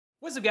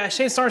What's up guys,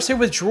 Starnes here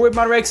with Droid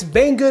Modder X.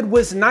 Banggood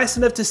was nice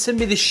enough to send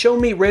me the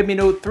Xiaomi Redmi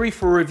Note 3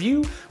 for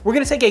review. We're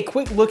gonna take a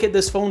quick look at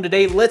this phone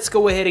today. Let's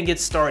go ahead and get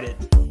started.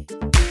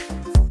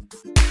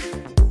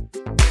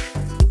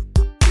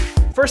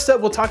 First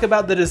up, we'll talk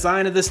about the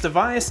design of this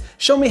device.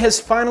 Xiaomi has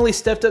finally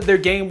stepped up their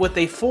game with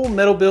a full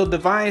metal build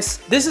device.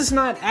 This is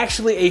not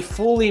actually a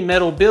fully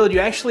metal build. You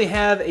actually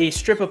have a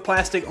strip of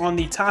plastic on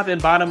the top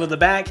and bottom of the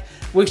back,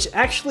 which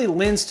actually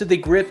lends to the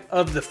grip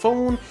of the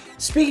phone.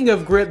 Speaking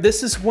of grip,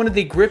 this is one of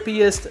the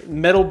grippiest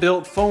metal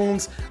built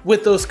phones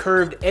with those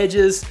curved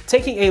edges.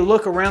 Taking a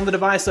look around the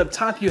device, up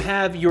top you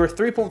have your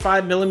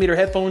 3.5mm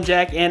headphone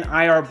jack and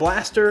IR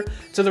blaster.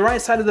 To the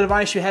right side of the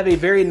device you have a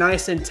very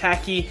nice and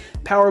tacky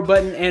power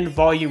button and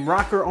volume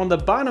rocker. On the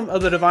bottom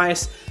of the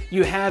device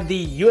you have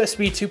the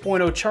USB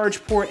 2.0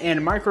 charge port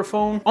and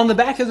microphone. On the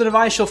back of the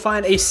device you'll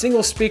find a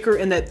single speaker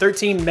and that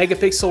 13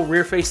 megapixel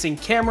rear facing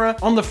camera.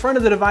 On the front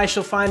of the device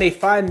you'll find a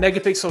 5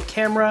 megapixel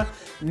camera,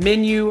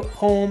 menu,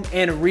 home,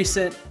 and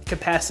recent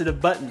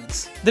capacitive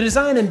buttons. The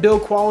design and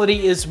build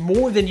quality is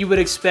more than you would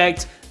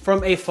expect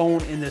from a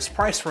phone in this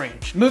price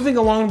range. Moving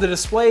along the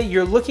display,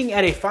 you're looking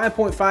at a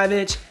 5.5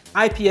 inch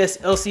IPS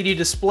LCD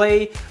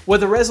display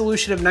with a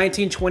resolution of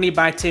 1920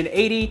 by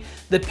 1080.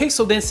 The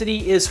pixel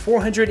density is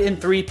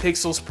 403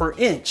 pixels per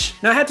inch.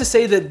 Now I have to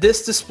say that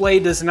this display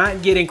does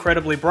not get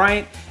incredibly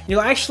bright.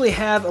 You'll actually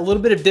have a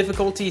little bit of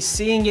difficulty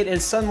seeing it in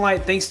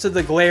sunlight thanks to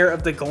the glare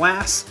of the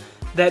glass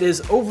that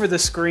is over the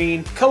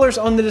screen. Colors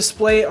on the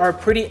display are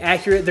pretty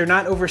accurate, they're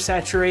not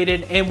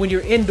oversaturated, and when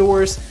you're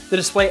indoors, the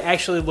display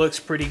actually looks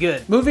pretty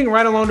good. Moving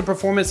right along to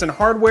performance and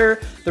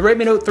hardware, the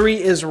Redmi Note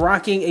 3 is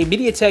rocking a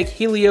MediaTek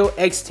Helio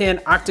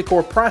X10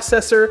 octa-core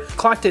processor,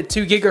 clocked at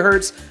 2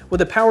 GHz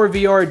with a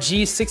PowerVR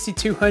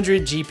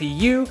G6200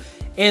 GPU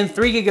and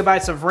 3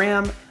 GB of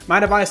RAM. My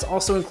device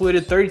also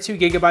included 32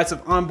 GB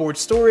of onboard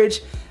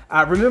storage.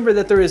 Remember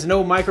that there is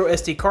no micro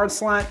SD card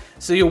slot,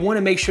 so you'll want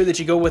to make sure that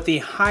you go with the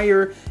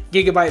higher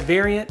gigabyte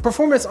variant.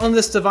 Performance on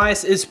this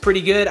device is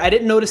pretty good. I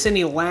didn't notice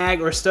any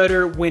lag or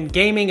stutter when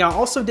gaming. I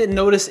also didn't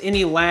notice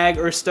any lag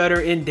or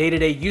stutter in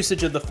day-to-day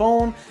usage of the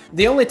phone.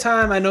 The only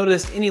time I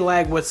noticed any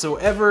lag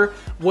whatsoever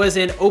was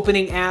in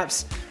opening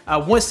apps.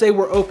 Once they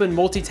were open,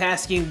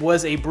 multitasking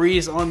was a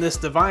breeze on this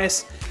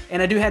device,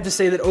 and I do have to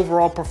say that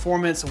overall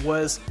performance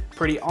was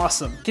pretty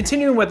awesome.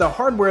 Continuing with the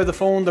hardware of the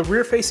phone, the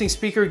rear-facing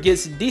speaker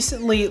gets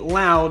decently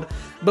loud,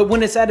 but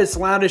when it's at its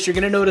loudest, you're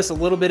gonna notice a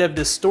little bit of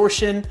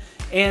distortion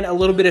and a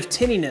little bit of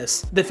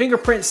tinniness. The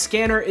fingerprint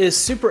scanner is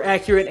super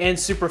accurate and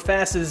super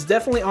fast. It is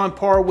definitely on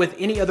par with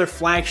any other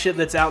flagship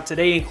that's out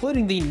today,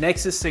 including the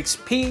Nexus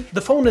 6P.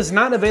 The phone is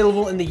not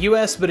available in the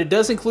US, but it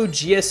does include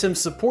GSM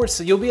support,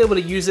 so you'll be able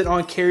to use it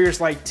on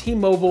carriers like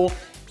T-Mobile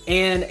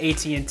and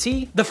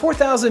AT&T. The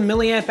 4000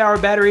 milliamp hour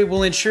battery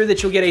will ensure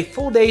that you'll get a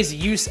full day's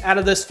use out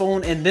of this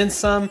phone and then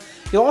some.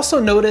 You'll also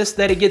notice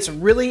that it gets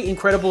really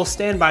incredible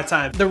standby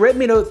time. The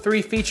Redmi Note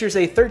 3 features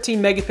a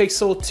 13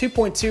 megapixel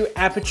 2.2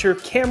 aperture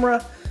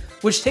camera,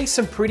 which takes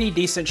some pretty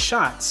decent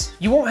shots.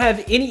 You won't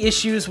have any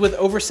issues with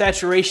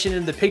oversaturation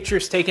in the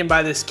pictures taken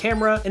by this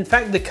camera. In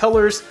fact, the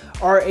colors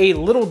are a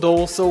little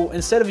dull, so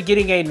instead of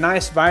getting a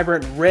nice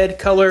vibrant red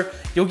color,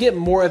 you'll get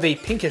more of a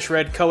pinkish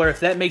red color,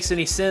 if that makes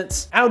any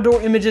sense.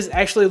 Outdoor images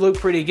actually look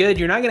pretty good.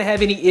 You're not gonna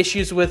have any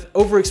issues with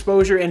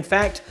overexposure. In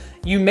fact,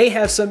 you may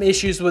have some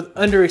issues with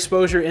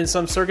underexposure in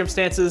some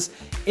circumstances.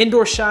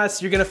 Indoor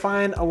shots, you're gonna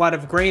find a lot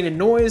of grain and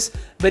noise,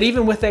 but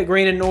even with that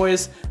grain and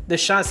noise, the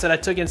shots that I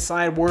took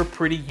inside were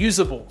pretty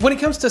usable. When it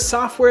comes to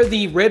software,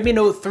 the Redmi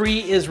Note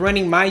 3 is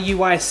running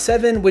MIUI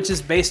 7, which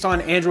is based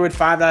on Android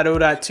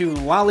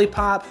 5.0.2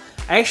 Lollipop.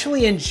 I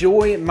actually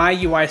enjoy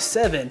MIUI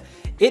 7.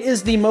 It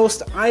is the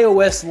most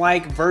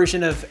iOS-like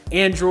version of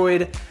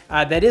Android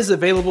that is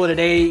available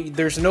today.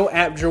 There's no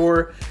app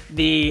drawer.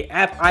 The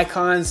app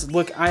icons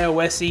look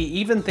iOS-y.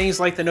 Even things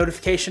like the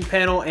notification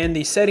panel and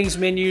the settings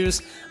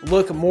menus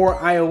look more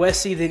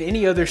iOS-y than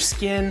any other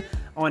skin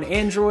on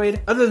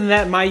Android. Other than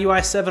that,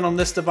 MIUI 7 on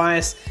this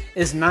device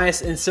is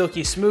nice and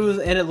silky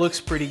smooth, and it looks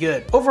pretty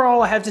good.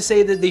 Overall, I have to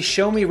say that the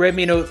Xiaomi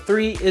Redmi Note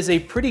 3 is a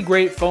pretty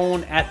great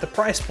phone at the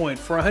price point.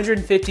 For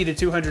 $150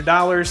 to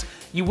 $200,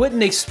 you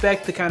wouldn't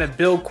expect the kind of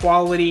build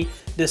quality,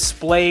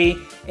 display,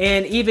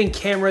 and even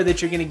camera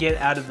that you're gonna get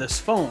out of this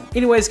phone.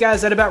 Anyways,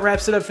 guys, that about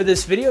wraps it up for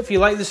this video. If you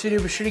like this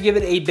video, be sure to give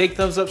it a big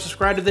thumbs up.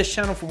 Subscribe to this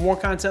channel for more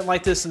content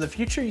like this in the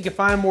future. You can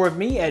find more of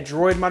me at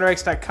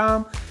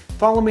droidmodderx.com.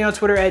 Follow me on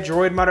Twitter at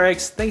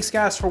droidmodderx. Thanks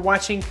guys for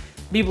watching.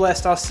 Be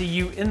blessed. I'll see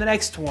you in the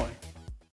next one.